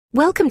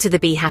Welcome to the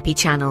Be Happy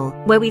channel,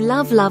 where we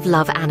love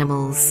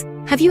animals.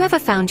 Have you ever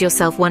found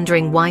yourself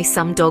wondering why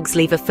some dogs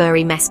leave a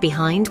furry mess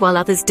behind while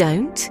others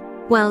don't?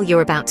 Well,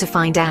 you're about to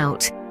find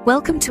out.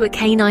 Welcome to a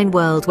canine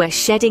world where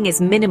shedding is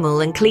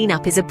minimal and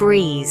cleanup is a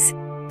breeze.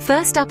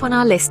 First up on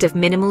our list of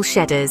minimal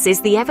shedders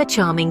is the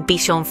ever-charming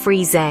Bichon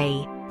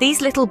Frisé.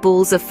 These little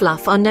balls of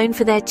fluff are known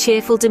for their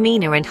cheerful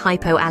demeanor and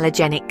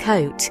hypoallergenic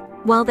coat.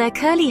 While their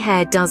curly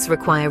hair does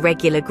require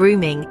regular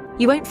grooming,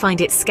 you won't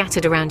find it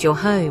scattered around your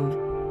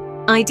home.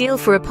 Ideal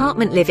for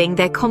apartment living,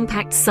 their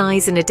compact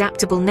size and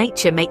adaptable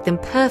nature make them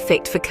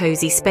perfect for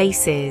cozy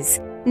spaces.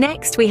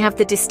 Next, we have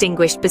the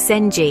distinguished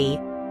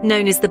Basenji.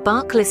 Known as the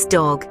barkless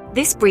dog,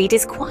 this breed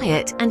is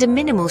quiet and a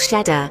minimal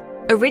shedder.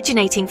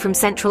 Originating from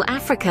Central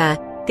Africa,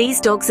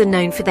 these dogs are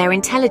known for their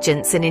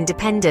intelligence and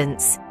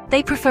independence.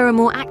 They prefer a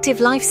more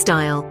active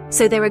lifestyle,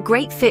 so they're a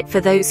great fit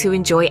for those who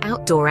enjoy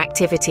outdoor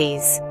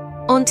activities.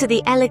 On to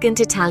the elegant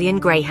Italian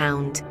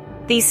Greyhound.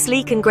 These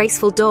sleek and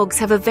graceful dogs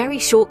have a very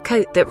short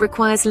coat that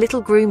requires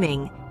little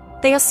grooming.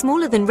 They are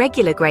smaller than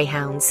regular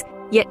greyhounds,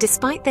 yet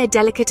despite their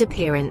delicate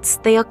appearance,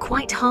 they are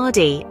quite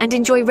hardy and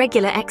enjoy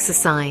regular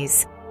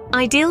exercise.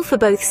 Ideal for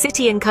both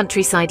city and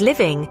countryside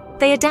living,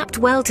 they adapt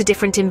well to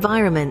different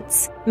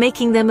environments,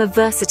 making them a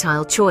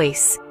versatile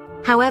choice.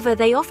 However,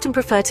 they often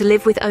prefer to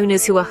live with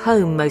owners who are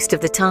home most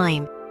of the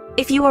time.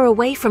 If you are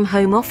away from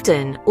home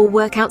often or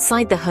work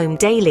outside the home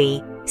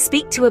daily,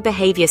 speak to a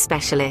behavior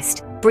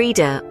specialist,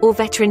 breeder, or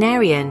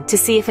veterinarian to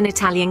see if an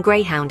Italian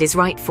Greyhound is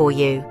right for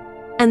you.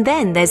 And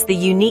then there's the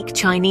unique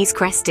Chinese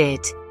Crested.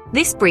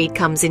 This breed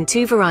comes in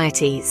two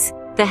varieties,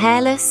 the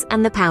hairless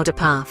and the powder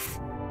puff.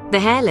 The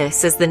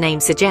hairless, as the name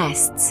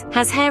suggests,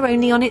 has hair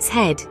only on its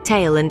head,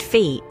 tail and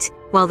feet,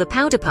 while the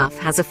powder puff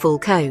has a full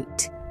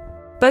coat.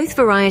 Both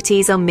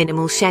varieties are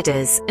minimal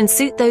shedders and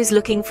suit those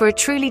looking for a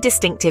truly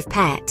distinctive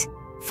pet.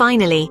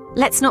 Finally,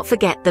 let's not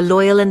forget the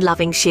loyal and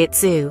loving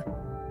shih-tzu.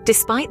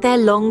 Despite their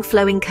long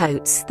flowing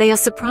coats, they are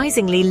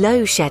surprisingly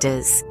low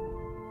shedders.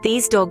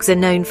 These dogs are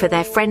known for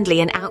their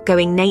friendly and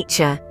outgoing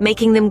nature,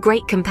 making them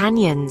great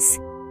companions.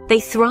 They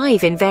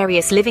thrive in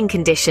various living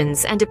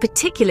conditions and are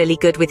particularly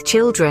good with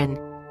children.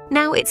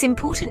 Now, it's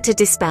important to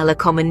dispel a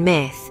common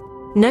myth.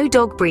 No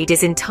dog breed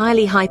is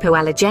entirely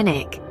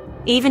hypoallergenic.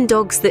 Even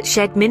dogs that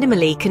shed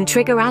minimally can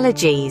trigger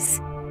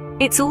allergies.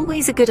 It's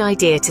always a good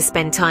idea to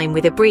spend time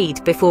with a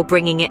breed before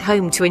bringing it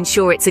home to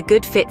ensure it's a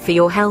good fit for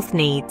your health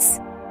needs.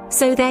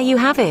 So there you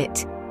have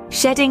it.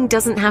 Shedding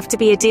doesn't have to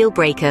be a deal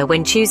breaker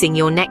when choosing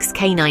your next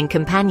canine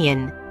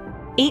companion.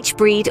 Each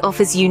breed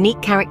offers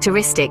unique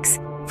characteristics,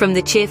 from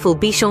the cheerful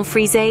Bichon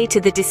Frisé to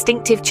the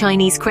distinctive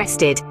Chinese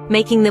Crested,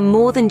 making them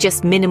more than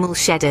just minimal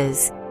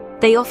shedders.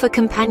 They offer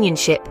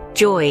companionship,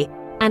 joy,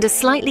 and a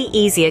slightly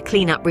easier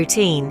cleanup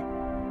routine.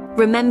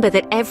 Remember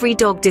that every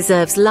dog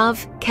deserves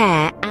love,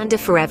 care, and a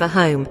forever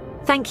home.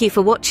 Thank you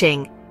for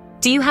watching.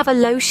 Do you have a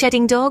low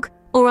shedding dog,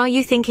 or are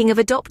you thinking of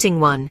adopting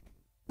one?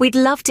 We'd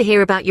love to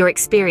hear about your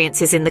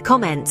experiences in the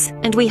comments,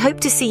 and we hope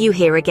to see you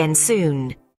here again soon.